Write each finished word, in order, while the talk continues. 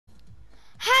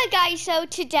Hi guys, so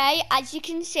today, as you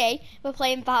can see, we're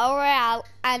playing Battle Royale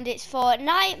and it's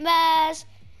Fortnitemares.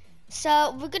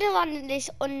 So we're gonna land in this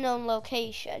unknown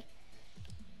location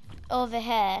over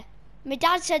here. My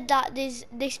dad said that there's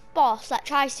this boss that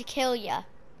tries to kill you.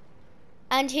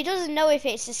 And he doesn't know if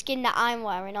it's the skin that I'm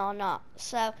wearing or not.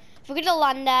 So we're gonna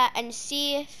land there and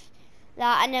see if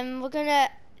that, and then we're gonna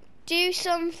do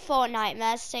some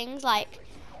Fortnitemares things like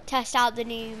test out the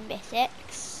new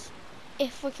mythics,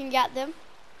 if we can get them.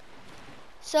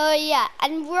 So yeah,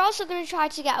 and we're also going to try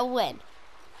to get a win.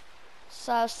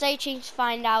 So stay tuned to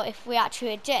find out if we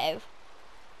actually do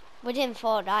within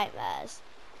Fortnitemares.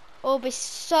 It will be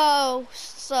so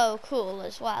cool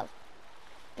as well.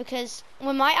 Because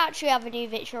we might actually have a new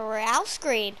Virtual Royale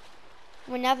screen.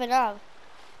 We never know.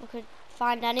 We could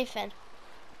find anything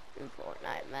in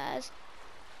Fortnitemares.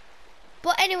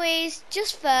 But anyways,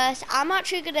 just first, I'm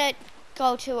actually going to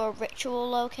go to a ritual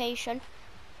location.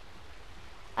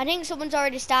 I think someone's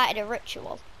already started a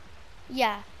ritual.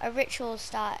 Yeah, a ritual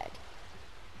started.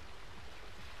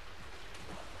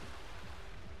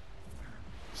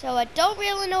 So I don't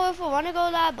really know if I want to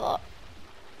go there, but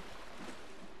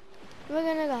we're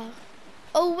gonna go.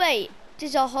 Oh wait,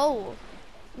 there's a hole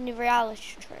in the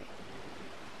reality tree.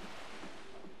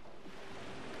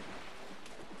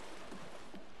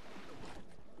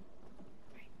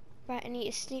 Right, I need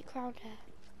to sneak around here.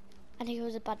 I think it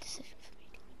was a bad decision for me.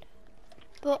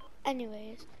 But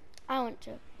anyways, I want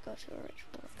to go to a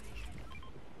ritual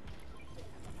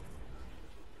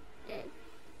location.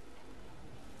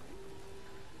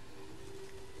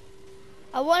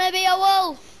 I want to be a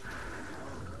wolf!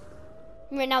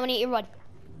 Right now I need to run.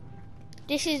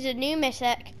 This is a new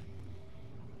mythic.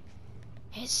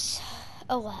 It's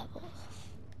a werewolf.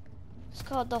 It's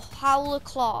called the Howler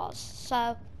Claws.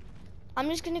 So I'm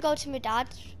just going to go to my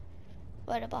dad's,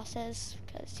 where the boss is,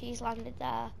 because he's landed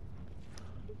there.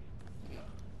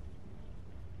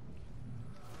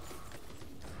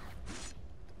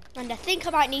 And I think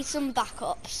I might need some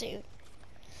backup soon.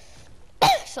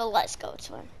 So let's go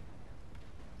to him.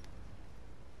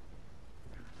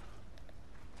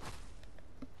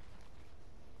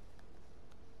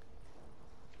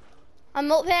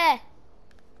 I'm up here.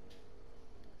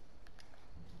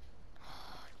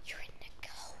 Oh, you're in the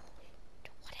gold.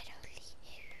 What an only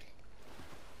you.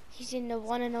 He's in the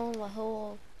one and only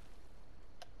hole.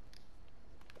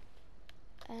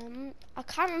 I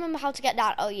can't remember how to get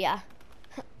that. Oh yeah.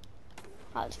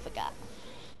 I always forget.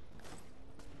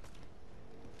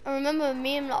 I remember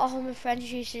me and all my friends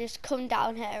used to just come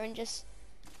down here and just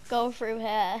go through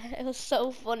here. It was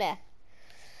so funny.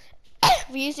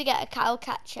 We used to get a cow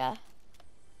catcher.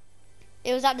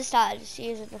 It was at the start of the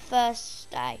season, the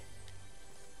first day.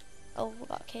 Oh, we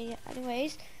got a key.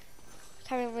 Anyways,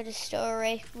 carrying with the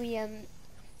story, we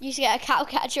used to get a cow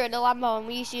catcher in the Lambo and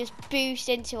we used to just boost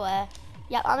into her.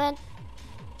 Yep, I'm in.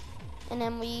 And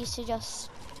then we used to just,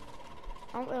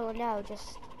 I don't really know,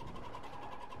 just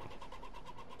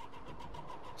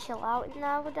chill out in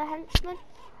there with the henchmen.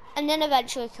 And then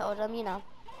eventually killed them, you know.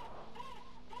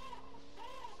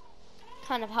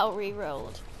 Kind of how we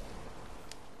rolled.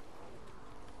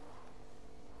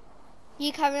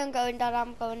 You carry on going, Dad,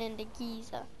 I'm going into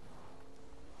Giza.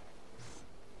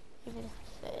 Even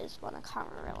if it is one, I can't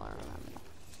really remember.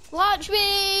 Watch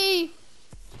me!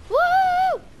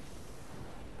 Woo!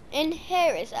 In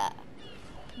here is it?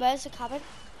 Where's the cabin?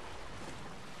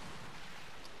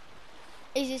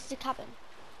 Is this the cabin?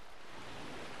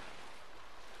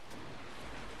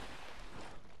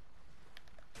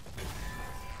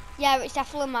 Yeah, it's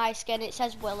definitely my skin. It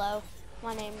says Willow.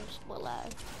 My name's Willow.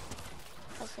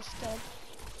 That's the skin.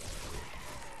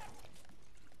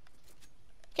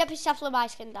 Yep, it's definitely my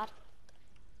skin, Dad.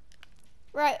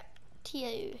 Right, to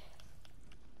you.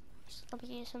 Let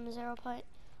me use some 0 point.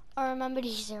 I remember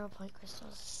these 0 point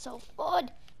crystals. So fun.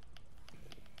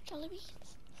 Jelly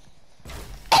beans.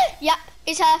 Yep,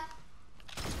 it's her.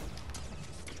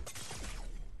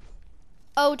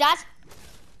 Oh, Dad.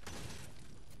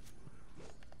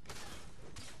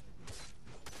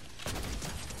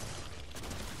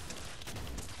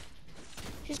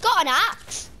 She's got an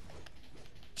axe.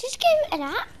 She's got an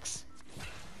axe.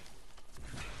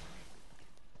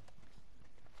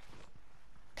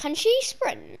 Can she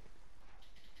sprint?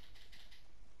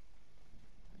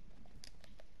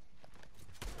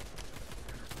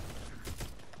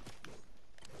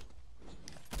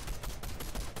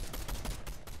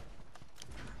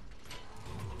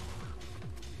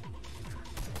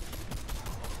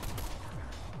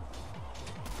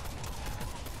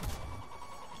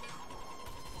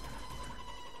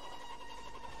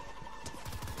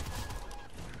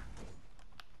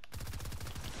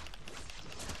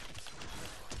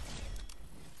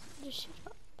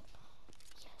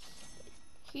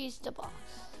 He's the boss.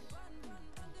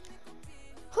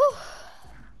 Whew.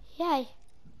 Yay.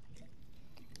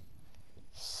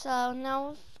 So now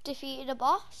we've defeated a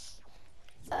boss.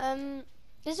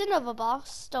 There's another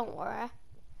boss, don't worry.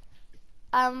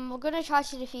 We're gonna try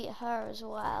to defeat her as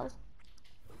well.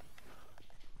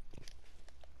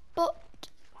 But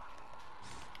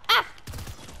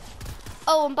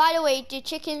oh, and by the way, the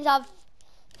chickens have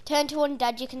turned to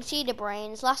undead. You can see the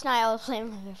brains. Last night I was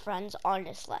playing with my friends,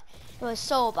 honestly. It was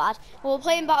so bad. We were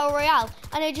playing Battle Royale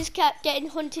and I just kept getting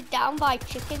hunted down by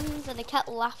chickens and I kept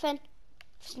laughing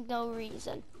for no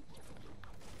reason.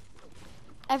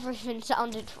 Everything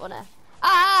sounded funny.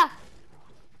 Ah!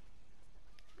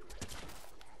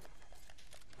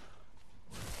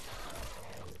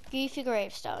 Goofy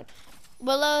gravestone.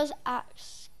 Willow's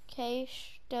axe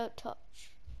case, don't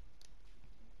touch.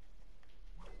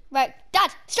 Right,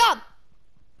 Dad, stop!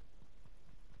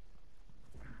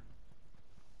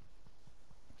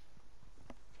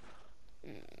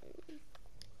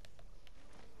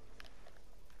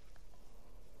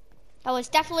 That was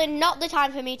definitely not the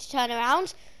time for me to turn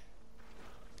around.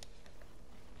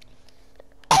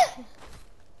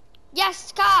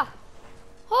 Yes, car!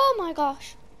 Oh my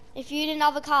gosh. If you didn't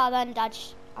have a car then, Dad,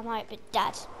 I might be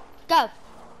dead. Go.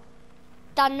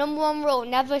 Dad, #1 rule,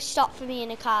 never stop for me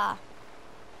in a car.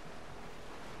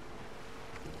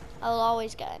 I'll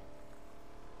always get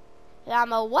in.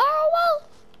 I'm a werewolf.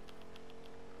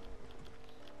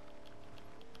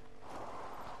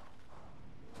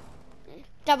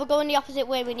 Dad, we're going the opposite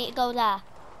way. We need to go there.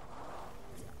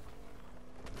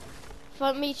 If you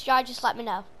want me to try, just let me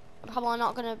know. I'm probably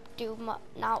not going to do much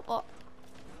now, but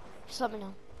just let me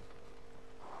know.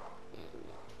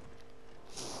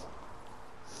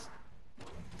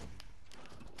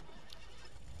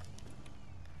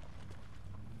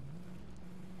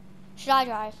 Should I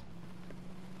drive?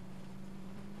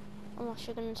 Unless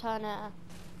you're going to turn it.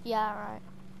 Yeah, right.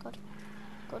 Good.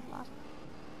 Good, lad.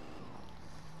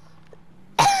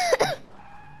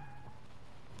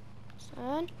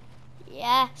 Turn.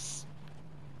 Yes.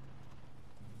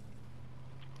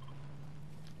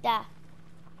 There.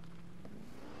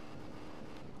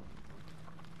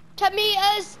 10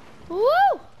 meters. Woo!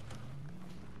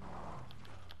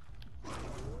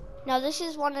 Now this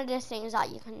is one of the things that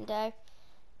you can do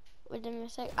with the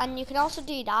mistake, and you can also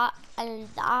do that and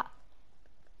that.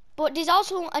 But there's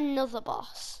also another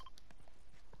boss,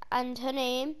 and her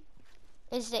name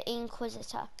is the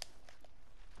Inquisitor.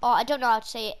 Oh, I don't know how to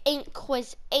say it.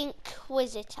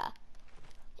 Inquisitor.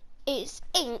 It's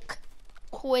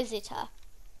Inquisitor.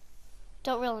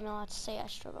 Don't really know how to say it, I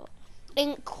struggle.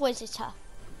 Inquisitor.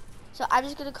 So I'm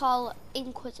just gonna call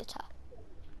Inquisitor.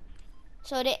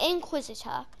 So the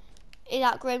Inquisitor is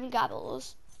at Grim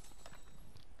Gables,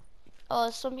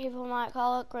 or some people might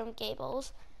call it Grim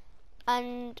Gables,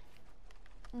 and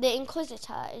the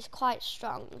Inquisitor is quite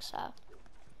strong, so I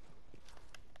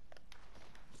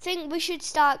think we should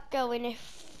start going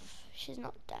if she's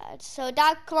not dead. So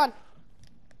Dad, come on.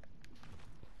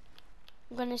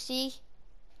 I'm gonna see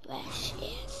where she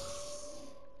is.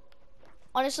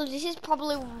 Honestly, this is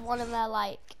probably one of my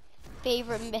like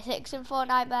favorite mythics in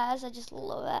Fortnitemares. I just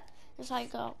love it. It's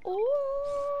like go, ooh.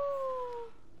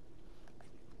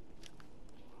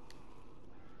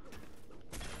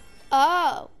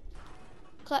 Oh,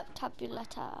 collect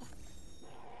tabuletta.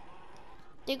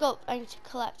 Dig up and to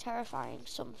collect terrifying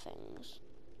somethings.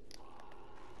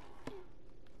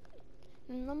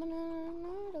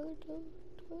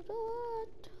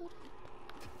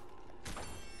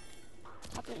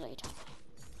 Tabulator.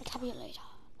 A tabulator.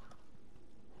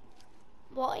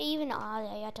 What even are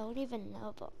they? I don't even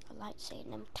know, but I like saying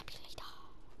them. Tabulator.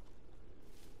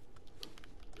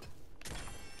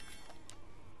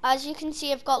 As you can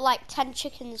see, I've got like 10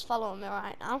 chickens following me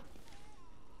right now.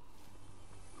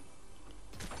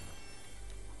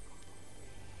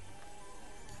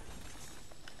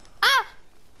 Ah!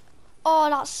 Oh,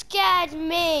 that scared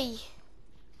me.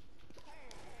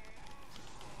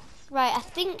 Right, I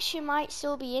think she might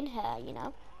still be in here, you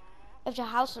know. If the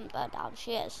house isn't burned down,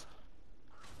 she is.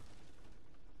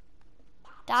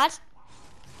 Dad,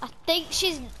 I think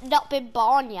she's not been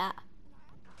born yet.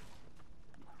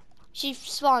 She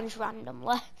spawns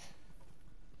randomly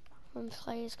when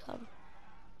players come.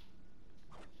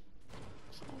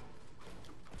 So.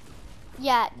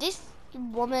 Yeah, this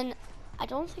woman, I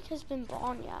don't think has been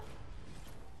born yet.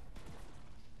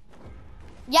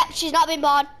 Yep, she's not been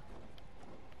born.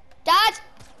 Dad!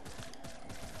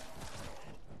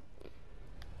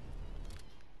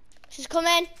 She's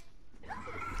coming.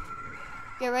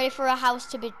 Get ready for a house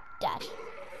to be dead.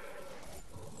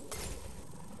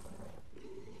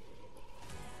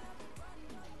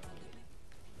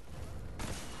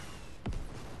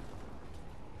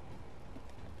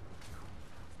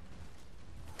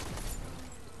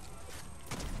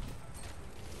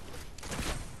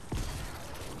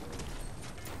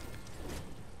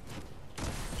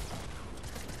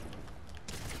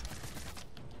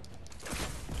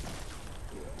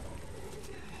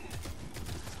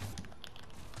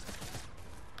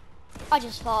 I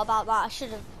just thought about that. I should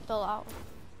have built out.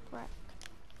 Right.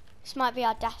 This might be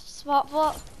our death spot,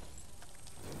 but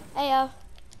heyo.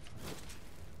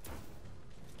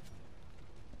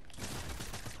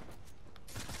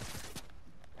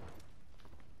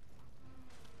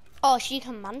 Oh, she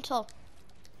can mantle.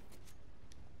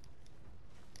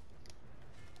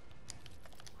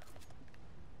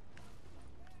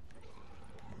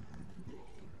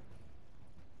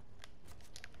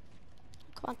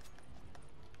 Come on.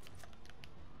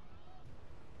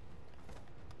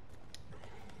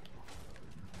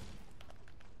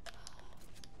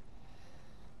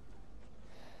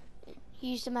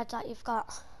 Use the meds that you've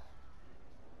got.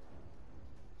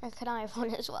 And can I have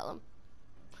one as well? I'm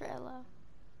pretty low.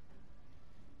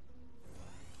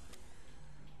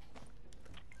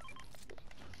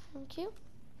 Thank you.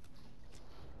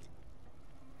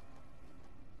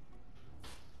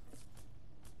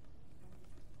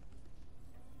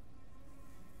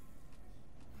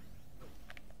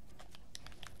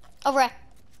 Over here.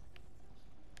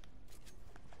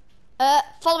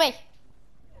 Follow me.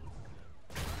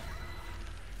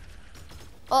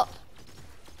 Up.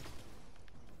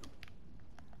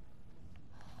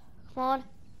 Come on.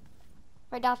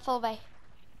 Right down, follow me.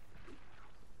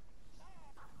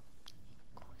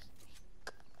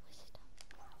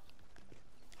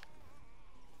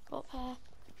 Go up here.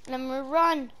 And then we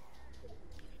run.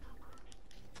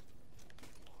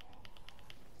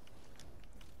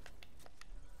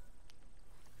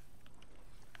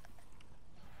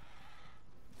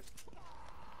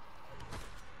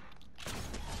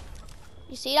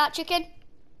 You see that, chicken?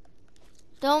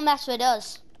 Don't mess with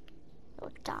us.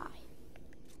 You'll die.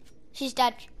 She's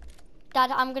dead.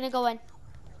 Dad, I'm gonna go in.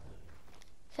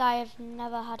 I have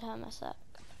never had her myself.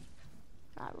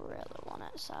 I really want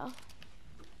it, so.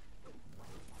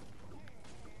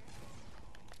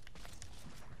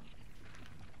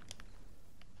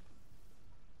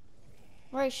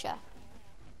 Where is she?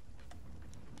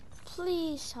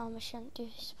 Please tell me she didn't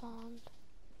despawn.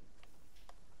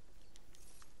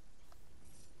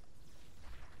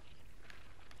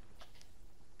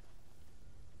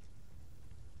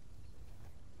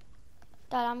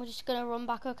 Dad, I'm just gonna run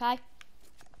back, okay?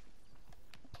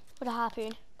 With a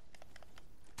harpoon.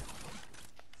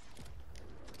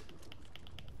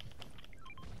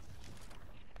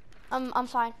 I'm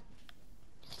fine.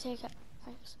 Take it.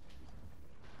 Thanks.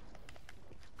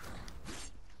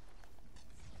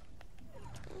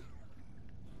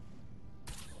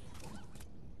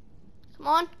 Come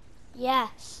on.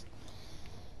 Yes.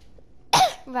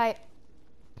 Right.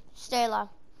 Stay low.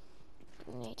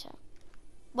 We need to.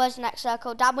 Where's the next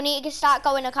circle? Dad, we need to start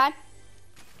going, okay?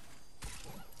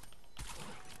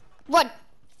 Run.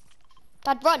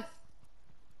 Dad, run.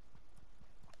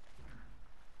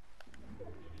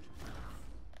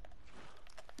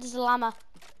 There's a llama.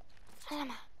 A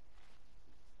llama.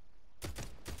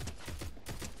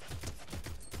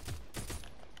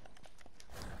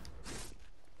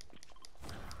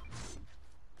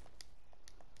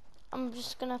 I'm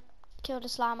just gonna kill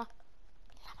this llama.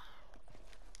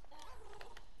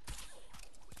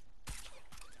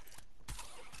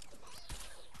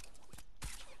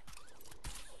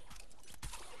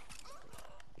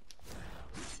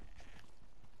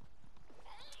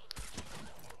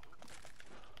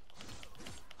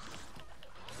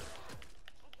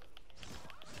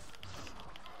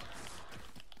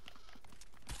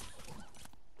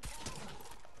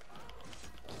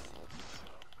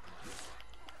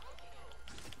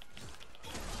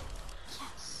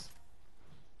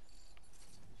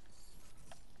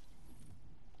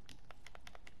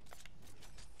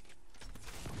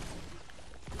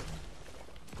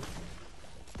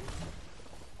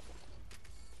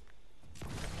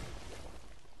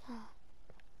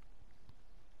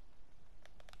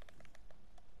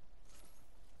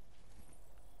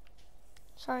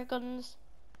 Sorry, guns.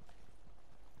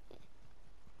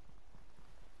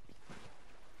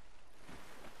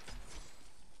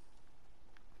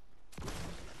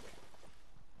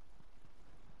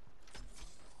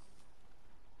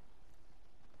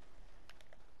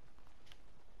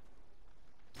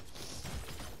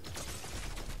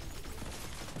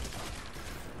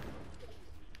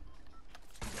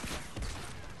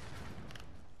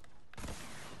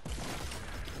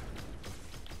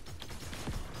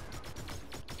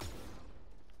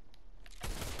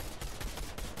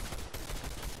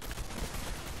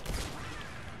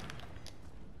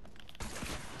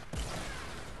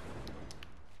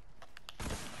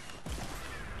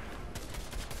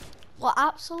 What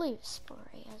absolute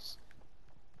sprayers.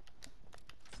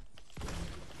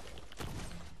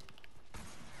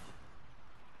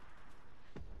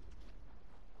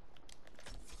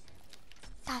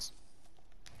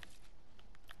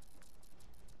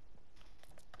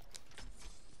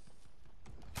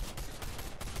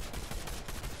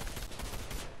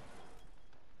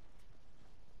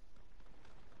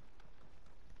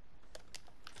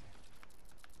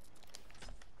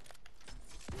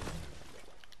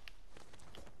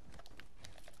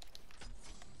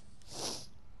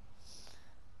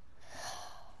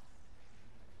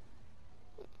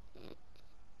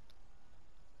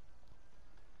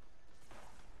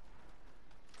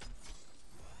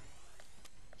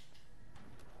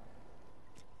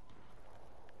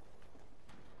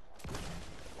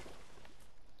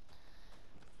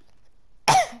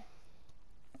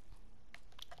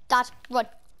 Dad, run,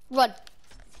 run.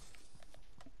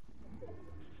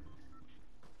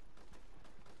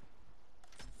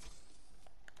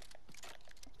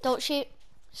 Don't shoot,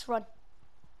 just run.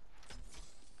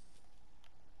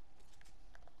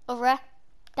 Over here,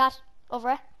 Dad, over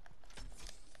here.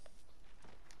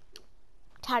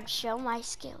 Time to show my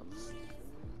skills.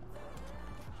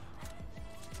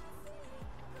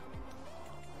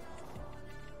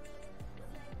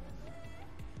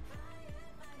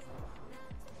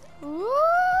 Woo!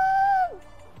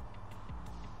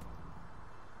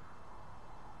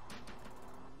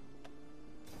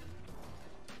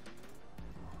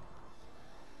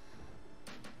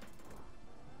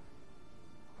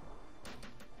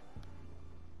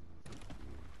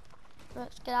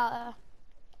 Let's get out of here.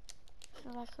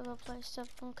 Feel like a little place to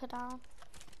bunker down.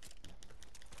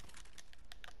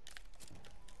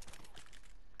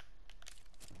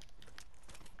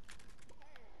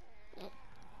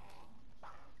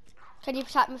 Can you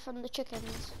protect me from the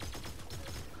chickens?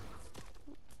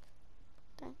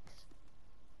 Thanks.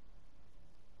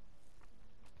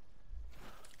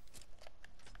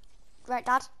 Right,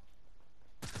 Dad?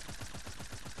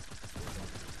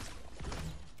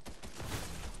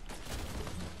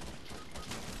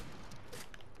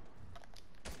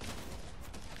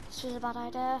 This was a bad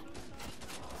idea.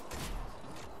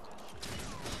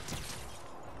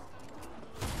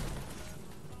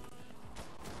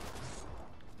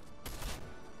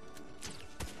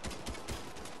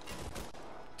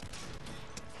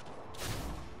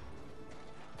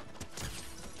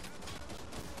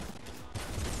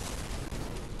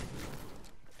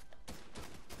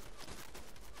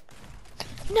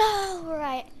 No,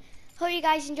 right. Hope you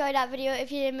guys enjoyed that video.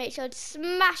 If you did, make sure to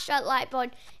smash that like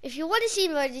button. If you want to see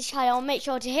more of this channel, make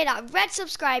sure to hit that red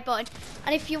subscribe button.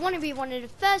 And if you want to be one of the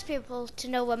first people to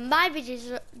know when my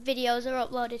videos are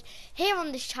uploaded here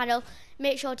on this channel,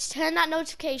 make sure to turn that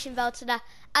notification bell to the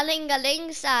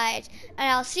a-ling-a-ling side. And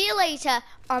I'll see you later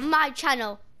on my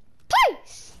channel.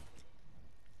 Peace!